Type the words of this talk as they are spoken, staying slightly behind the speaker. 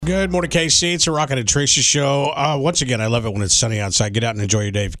Good morning, KC. It's a Rocket and Tracy show. Once again, I love it when it's sunny outside. Get out and enjoy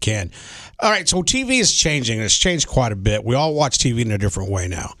your day if you can. All right, so TV is changing. It's changed quite a bit. We all watch TV in a different way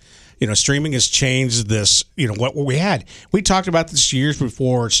now. You know, streaming has changed this, what we had. We talked about this years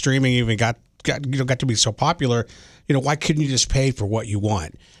before streaming even got to be so popular. Why couldn't you just pay for what you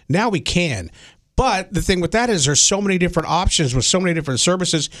want? Now we can. But the thing with that is there's so many different options with so many different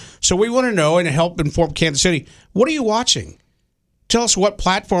services. So we want to know and help inform Kansas City, what are you watching? Tell us what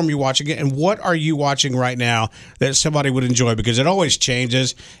platform you're watching it and what are you watching right now that somebody would enjoy, because it always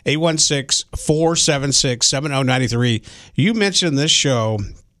changes. 816-476-7093. You mentioned this show,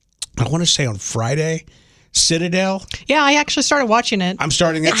 I want to say on Friday, Citadel. Yeah, I actually started watching it. I'm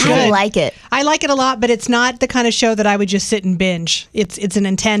starting it I like it. I like it a lot, but it's not the kind of show that I would just sit and binge. It's an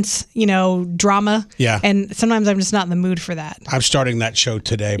intense, drama. Yeah. And sometimes I'm just not in the mood for that. I'm starting that show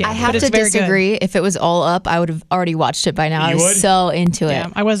today. Yeah, I have it's to very disagree. If it was all up, I would have already watched it by now. You I was would? so into it. Yeah,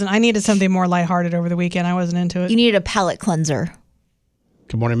 I needed something more lighthearted over the weekend. I wasn't into it. You needed a palate cleanser.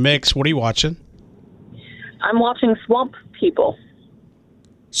 Good morning, Mix. What are you watching? I'm watching Swamp People.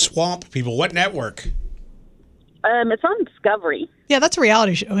 Swamp People. What network? It's on Discovery. Yeah, that's a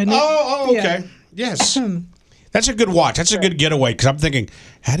reality show, isn't it? Oh, okay. Yeah. Yes. That's a good watch. That's a good getaway, because I'm thinking,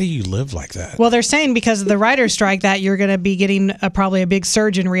 how do you live like that? Well, they're saying because of the writer's strike that you're going to be getting probably a big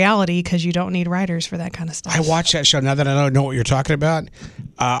surge in reality because you don't need writers for that kind of stuff. I watch that show now that I don't know what you're talking about.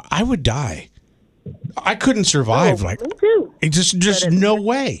 I would die. I couldn't survive. Me too. It just no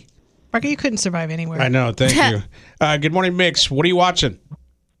way. Marco, you couldn't survive anywhere. I know. Thank you. Good morning, Mix. What are you watching?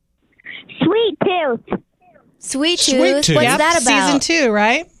 Sweet Tooth. Sweet Sweet Tooth. Tooth. What's Yep, that about? Season 2,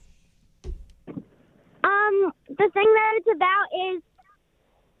 right? The thing that it's about is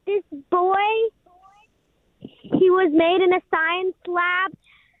this boy, he was made in a science lab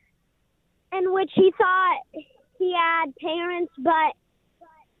in which he thought he had parents, but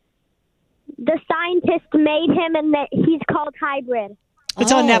the scientist made him and that he's called Hybrid.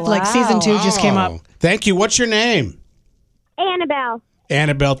 It's on Netflix. Wow. Season 2 just came up. Oh, thank you. What's your name? Annabelle.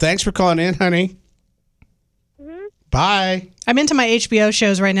 Annabelle. Thanks for calling in, honey. Bye. I'm into my HBO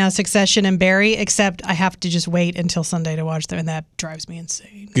shows right now, Succession and Barry, except I have to just wait until Sunday to watch them, and that drives me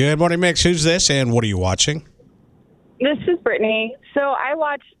insane. Good morning, Mix. Who's this, and what are you watching? This is Brittany. So I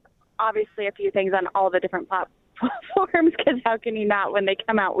watch, obviously, a few things on all the different platforms, because how can you not when they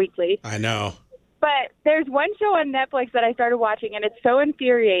come out weekly? I know. But there's one show on Netflix that I started watching, and it's so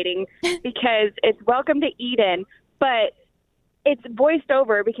infuriating because it's Welcome to Eden, but it's voiced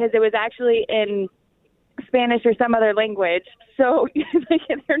over because it was actually in Spanish or some other language. So like,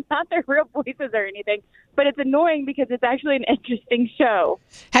 they're not their real voices or anything, but it's annoying because it's actually an interesting show.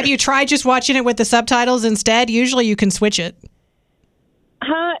 Have you tried just watching it with the subtitles instead? Usually you can switch it.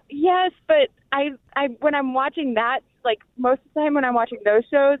 Yes, but I when I'm watching that, like most of the time when I'm watching those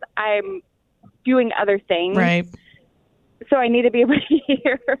shows, I'm doing other things. Right. So I need to be able to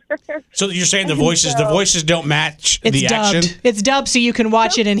hear. So you're saying the voices don't match It's the dubbed. action? It's dubbed so you can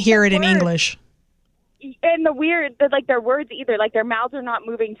watch it and hear it in English. And the weird, like their words either, like their mouths are not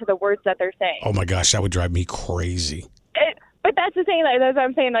moving to the words that they're saying. Oh my gosh, that would drive me crazy. But that's the thing. Like, that's what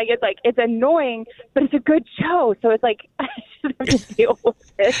I'm saying. Like it's annoying, but it's a good show. So it's like I should have to deal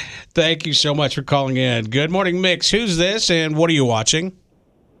with it. Thank you so much for calling in. Good morning, Mix. Who's this, and what are you watching?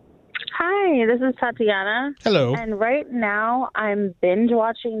 Hi, this is Tatiana. Hello. And right now I'm binge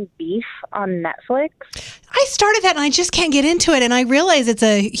watching Beef on Netflix. I started that and I just can't get into it, and I realize it's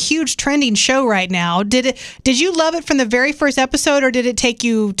a huge trending show right now. Did you love it from the very first episode, or did it take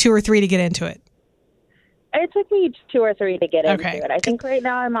you 2 or 3 to get into it? It took me 2 or 3 to get Okay. into it. I think right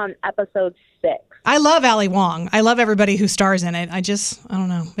now I'm on episode 6. I love Ali Wong. I love everybody who stars in it. I don't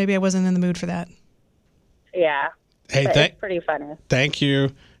know. Maybe I wasn't in the mood for that. Yeah. Hey, But it's pretty funny. thank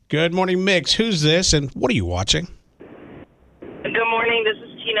you. Good morning, Mix. Who's this, and what are you watching? Good morning, this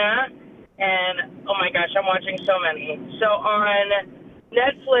is Tina, and oh my gosh, I'm watching so many. So on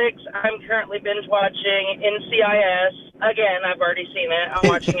Netflix, I'm currently binge watching NCIS. Again, I've already seen it. I'm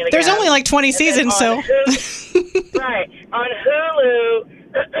watching it again. There's only like 20 And then seasons, so. on Hulu, right. On Hulu,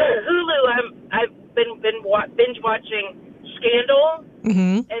 I've been binge watching Scandal,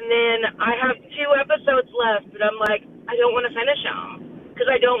 and then I have 2 episodes left, but I'm like, I don't want to finish them because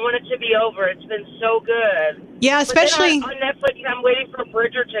I don't want it to be over. It's been so good. Yeah, especially. But then on Netflix, I'm waiting for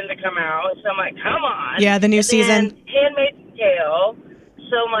Bridgerton to come out, so I'm like, come on. Yeah, the new And season. then Handmaid's Tale.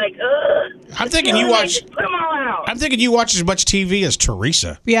 So I'm like, ugh. I'm thinking you watch. Just put them all out. I'm thinking you watch as much TV as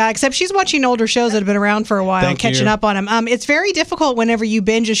Teresa. Yeah, except she's watching older shows that have been around for a while, Thank catching you. up on them. It's very difficult whenever you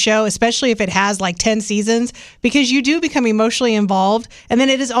binge a show, especially if it has like 10 seasons, because you do become emotionally involved, and then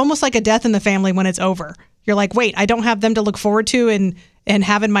it is almost like a death in the family when it's over. You're like, wait, I don't have them to look forward to and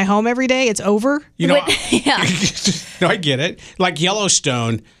having my home every day, it's over. You know, Yeah. no, I get it. Like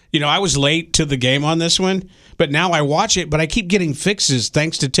Yellowstone, I was late to the game on this one, but now I watch it, but I keep getting fixes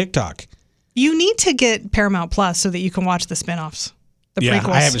thanks to TikTok. You need to get Paramount Plus so that you can watch the spinoffs, the prequels.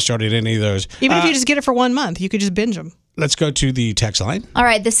 I haven't started any of those. Even if you just get it for 1 month, you could just binge them. Let's go to the text line. All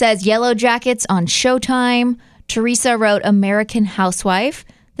right, this says Yellow Jackets on Showtime. Teresa wrote American Housewife.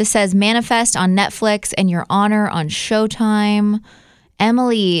 This says Manifest on Netflix and Your Honor on Showtime.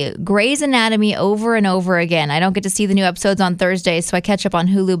 Emily, Grey's Anatomy over and over again. I don't get to see the new episodes on Thursdays, so I catch up on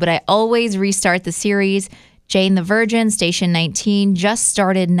Hulu, but I always restart the series. Jane the Virgin, Station 19, just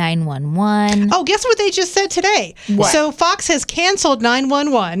started 911. Oh, guess what they just said today? What? So Fox has canceled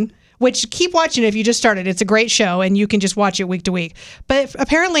 911, which keep watching it if you just started. It's a great show, and you can just watch it week to week. But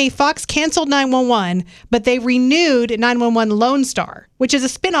apparently Fox canceled 911, but they renewed 911 Lone Star, which is a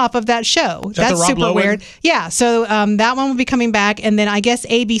spinoff of that show. Is that the That's Rob super Lowe weird. one? Yeah, so that one will be coming back, and then I guess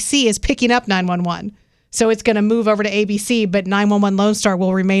ABC is picking up 911. So it's going to move over to ABC, but 911 Lone Star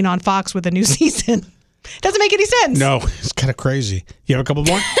will remain on Fox with a new season. Doesn't make any sense. No, it's kind of crazy. You have a couple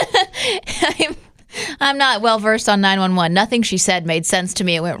more? I'm not well versed on 911. Nothing she said made sense to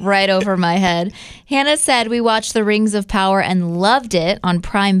me. It went right over my head. Hannah said we watched The Rings of Power and loved it on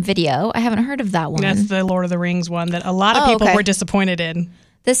Prime Video. I haven't heard of that one. That's the Lord of the Rings one that a lot of people were disappointed in.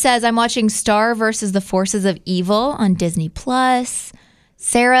 This says I'm watching Star versus the Forces of Evil on Disney Plus.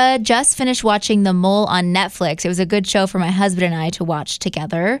 Sarah just finished watching The Mole on Netflix. It was a good show for my husband and I to watch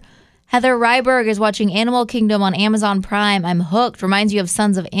together. Heather Ryberg is watching Animal Kingdom on Amazon Prime. I'm hooked. Reminds you of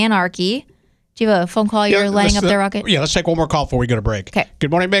Sons of Anarchy. Do you have a phone call you're lighting up there, Rocket? Yeah, let's take one more call before we go to break. Okay.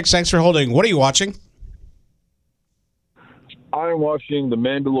 Good morning, Mix. Thanks for holding. What are you watching? I'm watching The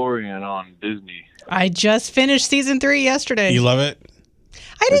Mandalorian on Disney. I just finished season 3 yesterday. You love it?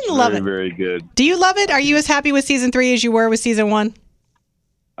 I didn't love it. Very good. Do you love it? Are you as happy with season 3 as you were with season 1?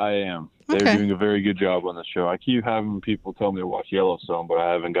 I am. They're Okay. doing a very good job on the show. I keep having people tell me to watch Yellowstone, but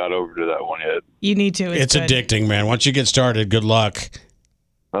I haven't got over to that one yet. You need to. It's good. addicting, man. Once you get started, good luck.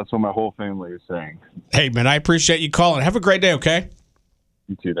 That's what my whole family is saying. Hey, man, I appreciate you calling. Have a great day, okay?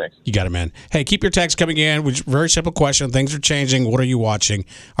 You too, thanks. You got it, man. Hey, keep your text coming in. Very simple question. Things are changing. What are you watching?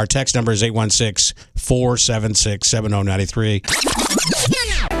 Our text number is 816-476-7093.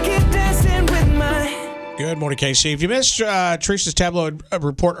 Good morning, Casey. If you missed Teresa's tabloid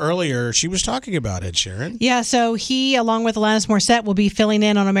report earlier, she was talking about it, Sharon. Yeah, so he, along with Alanis Morissette, will be filling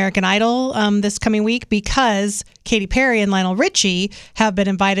in on American Idol this coming week because Katy Perry and Lionel Richie have been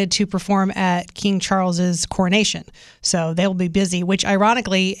invited to perform at King Charles's coronation. So they'll be busy, which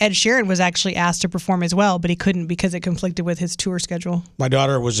ironically, Ed Sheeran was actually asked to perform as well, but he couldn't because it conflicted with his tour schedule. My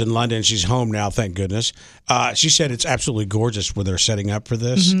daughter was in London. She's home now, thank goodness. She said it's absolutely gorgeous where they're setting up for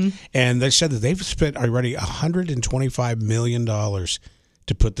this. Mm-hmm. And they said that they've spent already $125 million to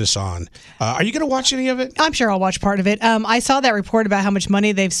put this on. Are you going to watch any of it? I'm sure I'll watch part of it. I saw that report about how much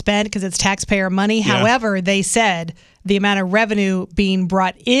money they've spent because it's taxpayer money. Yeah. However, they said the amount of revenue being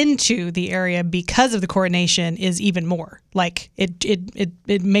brought into the area because of the coronation is even more. Like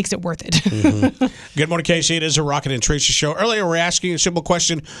it makes it worth it. Mm-hmm. Good morning, Casey. It is a Rocket and Tracy show. Earlier, we're asking a simple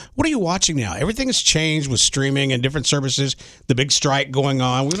question. What are you watching now? Everything has changed with streaming and different services. The big strike going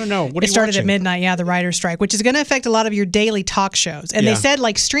on. We don't know. What are It you started watching? at midnight, the writer's strike, which is going to affect a lot of your daily talk shows. And Yeah. they said,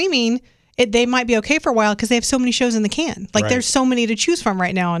 like, streaming, they might be okay for a while because they have so many shows in the can. Like, Right. there's so many to choose from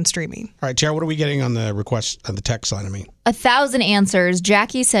right now on streaming. All right, Tara, what are we getting on the request, on the text line? 1,000 answers.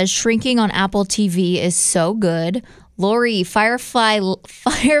 Jackie says shrinking on Apple TV is so good. Lori, Firefly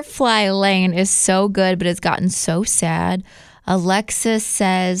Lane is so good, but it's gotten so sad. Alexis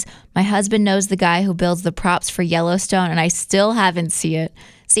says, my husband knows the guy who builds the props for Yellowstone, and I still haven't seen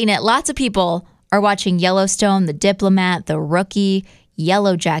it. Lots of people are watching Yellowstone, The Diplomat, The Rookie,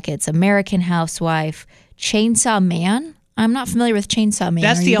 Yellow Jackets, American Housewife, Chainsaw Man. I'm not familiar with Chainsaw Man.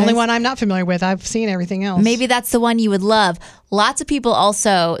 That's Are the you only guys? one I'm not familiar with. I've seen everything else. Maybe that's the one you would love. Lots of people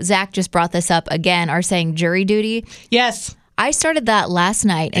also, Zach just brought this up again, are saying Jury Duty. Yes. I started that last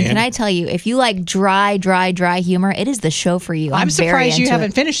night, and can I tell you, if you like dry humor, it is the show for you. I'm very surprised you into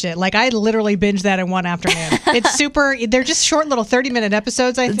haven't it. finished it. Like, I literally binged that in one afternoon. It's super, they're just short little 30-minute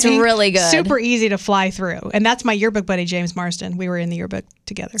episodes, I think. It's really good. Super easy to fly through. And that's my yearbook buddy, James Marsden. We were in the yearbook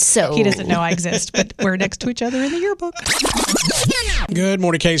together. So- He doesn't know I exist, but we're next to each other in the yearbook. Good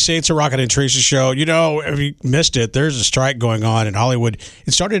morning, KC. It's a Rocket and Teresa show. You know, if you missed it, there's a strike going on in Hollywood.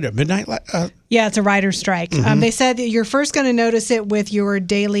 It started at midnight. Yeah, it's a writer's strike. Mm-hmm. They said that you're first going to notice it with your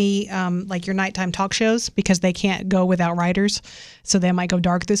daily, like your nighttime talk shows, because they can't go without writers. So they might go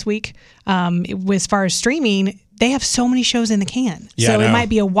dark this week. As far as streaming, they have so many shows in the can. Yeah, so I it know. might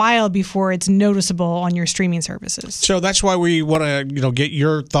be a while before it's noticeable on your streaming services. So that's why we want to, get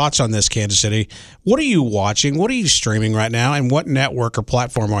your thoughts on this, Kansas City. What are you watching? What are you streaming right now? And what network or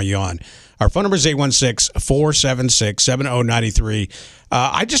platform are you on? Our phone number is 816-476-7093.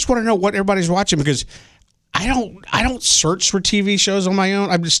 I just want to know what everybody's watching because I don't search for TV shows on my own.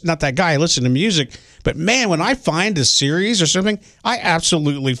 I'm just not that guy. I listen to music. But man, when I find a series or something, I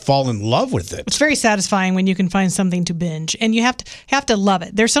absolutely fall in love with it. It's very satisfying when you can find something to binge, and you have to love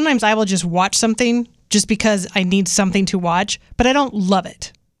it. There's sometimes I will just watch something just because I need something to watch, but I don't love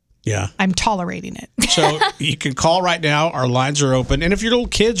it. Yeah. I'm tolerating it. So you can call right now. Our lines are open. And if your little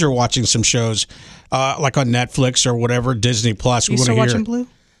kids are watching some shows, like on Netflix or whatever, Disney Plus, we You want to still hear. watching Blue?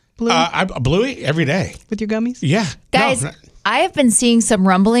 Bluey every day. With your gummies? Yeah. Guys, No, I have been seeing some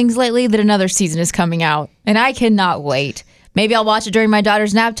rumblings lately that another season is coming out, and I cannot wait. Maybe I'll watch it during my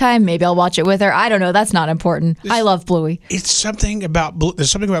daughter's nap time. Maybe I'll watch it with her. I don't know. That's not important. I love Bluey. it's something about there's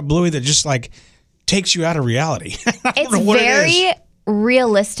something about Bluey that just like takes you out of reality. I don't It's know what it very is.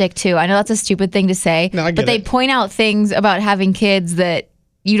 realistic, too. I know that's a stupid thing to say, No, I get but they it. point out things about having kids that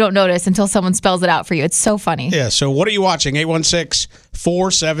you don't notice until someone spells it out for you. It's so funny. Yeah, so what are you watching?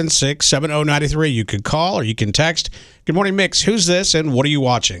 816-476-7093. You can call or you can text. Good morning, Mix. Who's this and what are you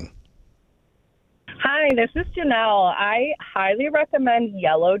watching? Hi, this is Janelle. I highly recommend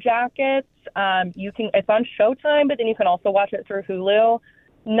Yellow Jackets. It's on Showtime, but then you can also watch it through Hulu.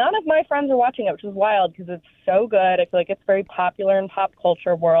 None of my friends are watching it, which is wild because it's so good. I feel like it's very popular in pop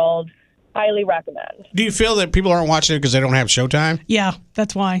culture world. Highly recommend. Do you feel that people aren't watching it because they don't have Showtime? Yeah,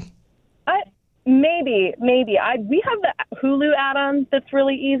 that's why. Maybe. We have the Hulu add-on that's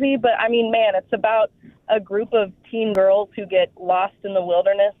really easy, but I mean, man, it's about a group of teen girls who get lost in the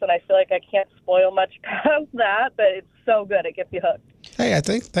wilderness, and I feel like I can't spoil much past that, but it's so good. It gets you hooked. Hey,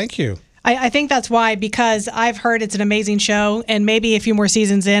 thank you. I think that's why, because I've heard it's an amazing show, and maybe a few more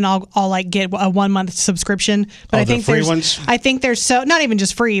seasons in, I'll like get a 1 month subscription. But I think the free ones? I think there's not even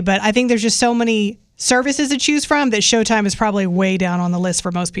just free, but I think there's just so many services to choose from that Showtime is probably way down on the list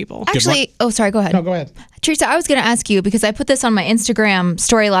for most people. Actually, sorry, go ahead. No, go ahead. Teresa, I was going to ask you because I put this on my Instagram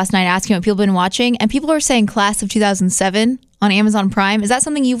story last night asking what people have been watching, and people are saying Class of 2007 on Amazon Prime. Is that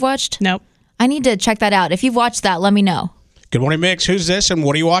something you've watched? Nope. I need to check that out. If you've watched that, let me know. Good morning, Mix. Who's this and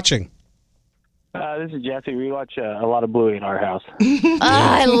what are you watching? This is Jesse. We watch a lot of Bluey in our house.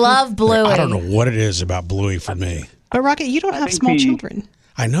 I love Bluey. I don't know what it is about Bluey for me. But Rocket, you don't have small children.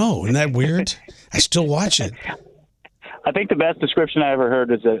 I know. Isn't that weird? I still watch it. I think the best description I ever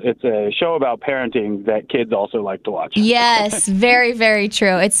heard is it's a show about parenting that kids also like to watch. Yes, very, very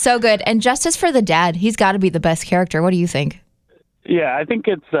true. It's so good. And justice for the dad. He's got to be the best character. What do you think? Yeah, I think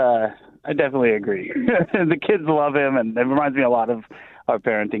it's. I definitely agree. The kids love him, and it reminds me a lot of our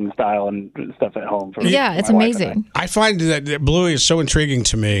parenting style and stuff at home. Yeah, it's amazing. I find that Bluey is so intriguing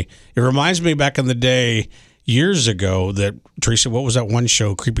to me. It reminds me back in the day, years ago, that, Teresa, what was that one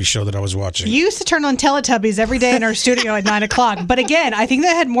show, creepy show that I was watching? You used to turn on Teletubbies every day in our studio at 9 o'clock. But again, I think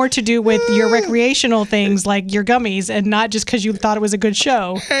that had more to do with your recreational things like your gummies and not just because you thought it was a good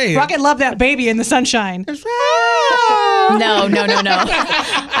show. Hey. Rocket loved that baby in the sunshine. No.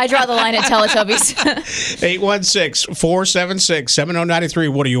 I draw the line at Teletubbies.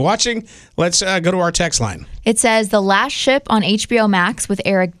 816-476-7093. What are you watching? Let's go to our text line. It says The Last Ship on HBO Max with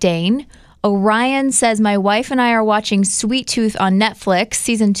Eric Dane. Orion says, my wife and I are watching Sweet Tooth on Netflix.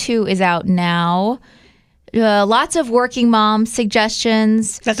 Season 2 is out now. Lots of working mom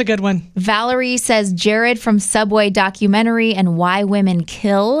suggestions. That's a good one. Valerie says Jared from Subway documentary and Why Women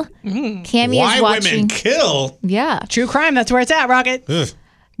Kill. Cammie Why is watching. Women Kill? Yeah. True crime. That's where it's at, Rocket. Ugh.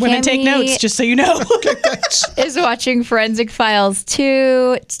 Women take Cammie notes, just so you know. is watching Forensic Files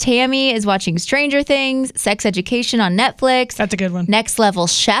 2. Tammy is watching Stranger Things. Sex Education on Netflix. That's a good one. Next Level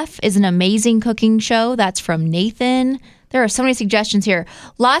Chef is an amazing cooking show. That's from Nathan. There are so many suggestions here.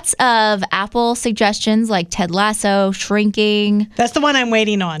 Lots of Apple suggestions like Ted Lasso, Shrinking. That's the one I'm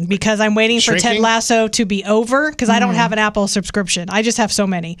waiting on because I'm waiting for Ted Shrinking? Lasso to be over because I don't have an Apple subscription. I just have so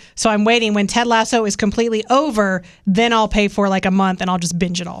many. So I'm waiting when Ted Lasso is completely over, then I'll pay for like a month and I'll just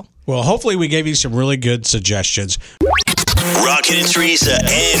binge it all. Well, hopefully we gave you some really good suggestions. Rocket and Teresa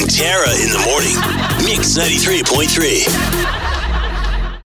and Tara in the morning. Mix 93.3.